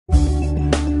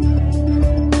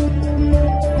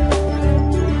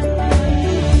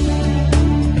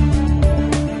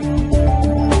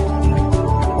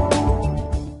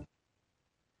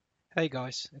Hey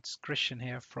guys, it's Christian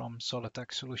here from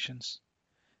SolidWorks Solutions.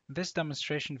 In this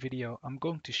demonstration video, I'm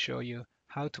going to show you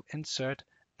how to insert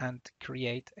and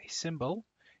create a symbol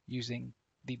using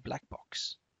the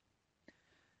Blackbox.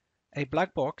 A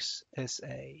Blackbox is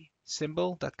a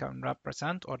symbol that can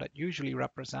represent, or that usually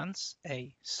represents,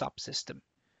 a subsystem.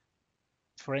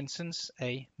 For instance,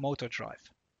 a motor drive.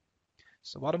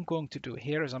 So what I'm going to do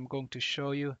here is I'm going to show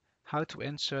you how to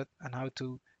insert and how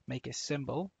to make a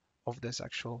symbol of this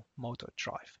actual motor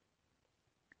drive.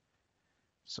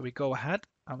 So we go ahead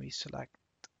and we select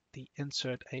the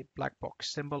insert a Blackbox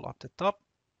symbol up the top,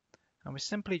 and we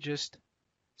simply just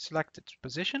select its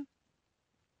position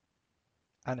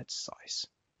and its size.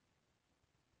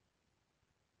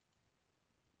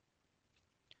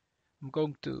 I'm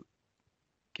going to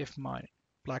give my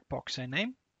Blackbox a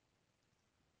name,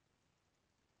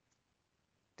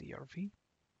 DRV,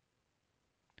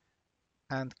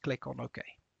 and click on OK.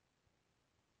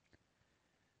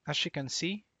 As you can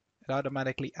see, it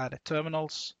automatically added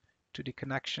terminals to the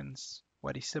connections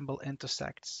where the symbol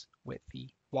intersects with the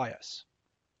wires.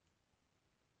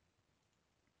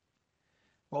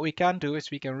 What we can do is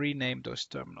we can rename those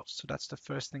terminals. So that's the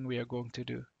first thing we are going to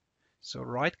do. So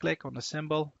right click on the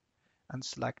symbol and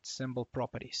select Symbol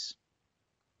Properties.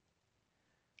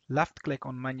 Left click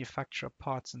on Manufacturer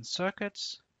Parts and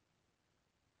Circuits.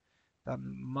 Then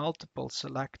multiple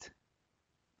select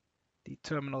the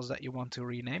terminals that you want to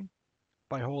rename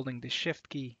by holding the Shift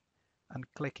key and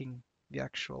clicking the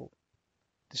actual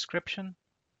description.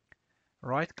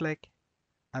 Right click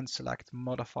and select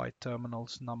Modify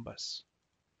Terminals Numbers.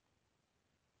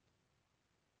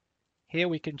 Here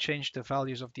we can change the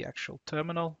values of the actual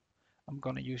terminal. I'm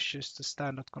going to use just the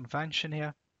standard convention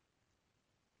here.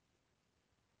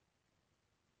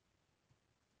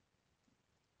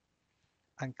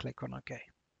 And click on OK.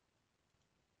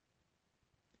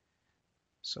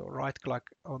 So right click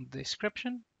on the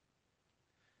description,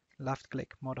 left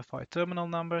click Modify Terminal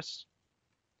Numbers,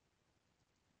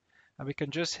 and we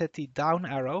can just hit the down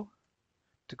arrow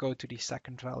to go to the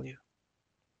second value.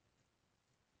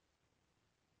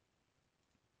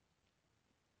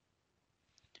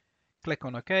 Click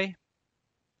on OK,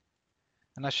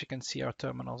 and as you can see, our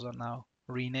terminals are now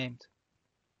renamed.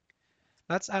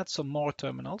 Let's add some more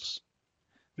terminals.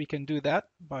 We can do that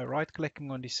by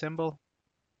right-clicking on the symbol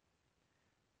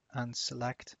and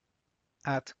select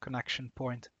Add Connection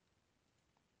Point.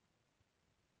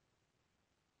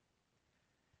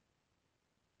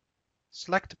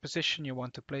 Select the position you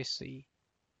want to place the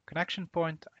connection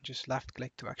point and just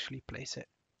left-click to actually place it.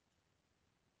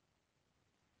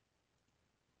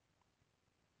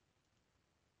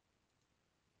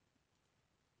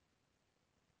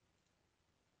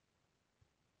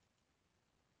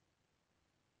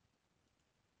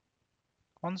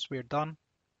 Once we're done,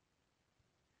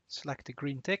 select the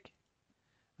green tick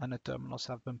and the terminals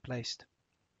have been placed.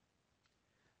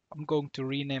 I'm going to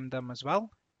rename them as well.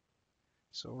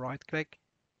 So right click,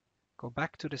 go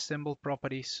back to the symbol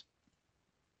properties,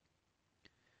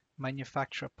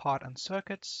 manufacturer part and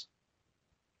circuits,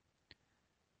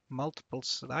 multiple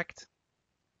select.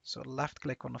 So left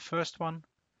click on the first one,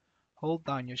 hold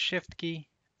down your shift key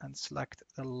and select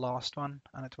the last one,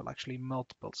 and it will actually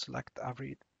multiple select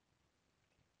every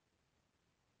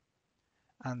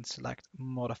and select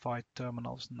Modify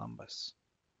Terminals Numbers.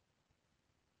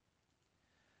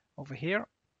 Over here,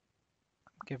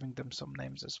 I'm giving them some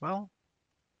names as well.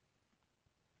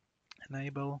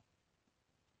 Enable.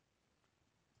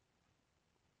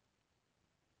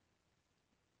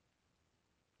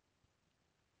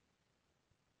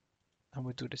 And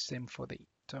we'll do the same for the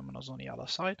terminals on the other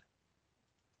side.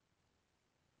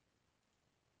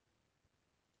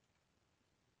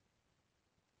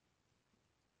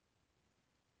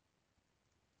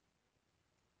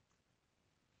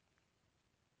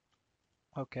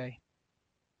 Okay.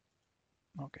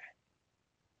 Okay.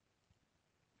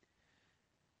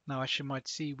 Now, as you might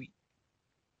see,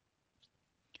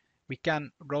 we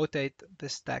can rotate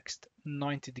this text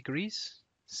 90 degrees.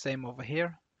 Same over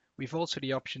here. We've also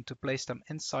the option to place them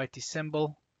inside the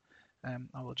symbol.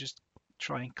 I will just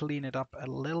try and clean it up a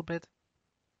little bit.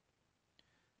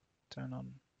 Turn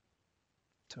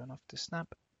off the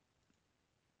snap.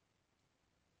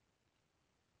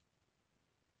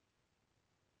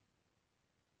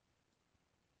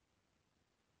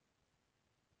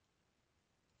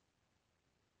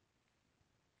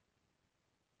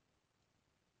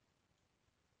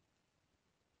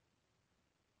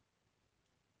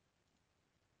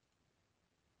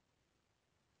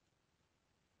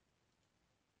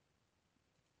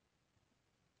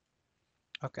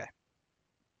 Okay.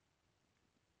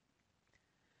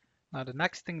 Now the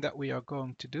next thing that we are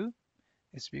going to do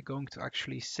is we're going to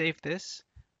actually save this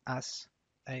as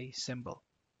a symbol.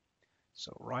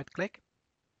 So right click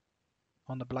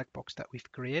on the black box that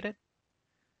we've created,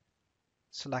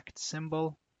 select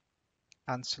symbol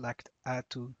and select add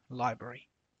to library.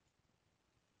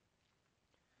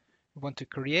 We want to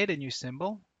create a new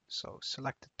symbol, so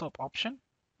select the top option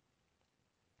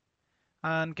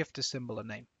and give the symbol a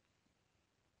name.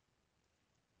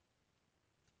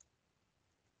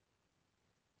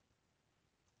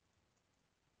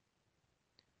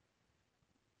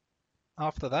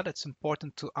 After that, it's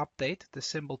important to update the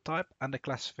symbol type and the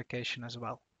classification as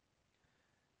well.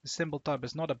 The symbol type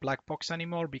is not a black box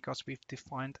anymore because we've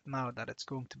defined now that it's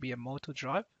going to be a motor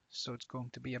drive, so it's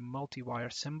going to be a multi-wire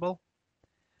symbol.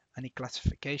 Any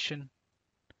classification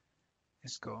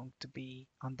is going to be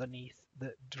underneath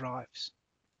the drives.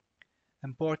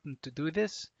 Important to do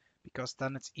this because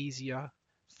then it's easier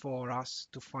for us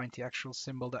to find the actual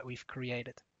symbol that we've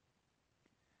created.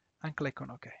 And click on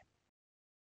OK.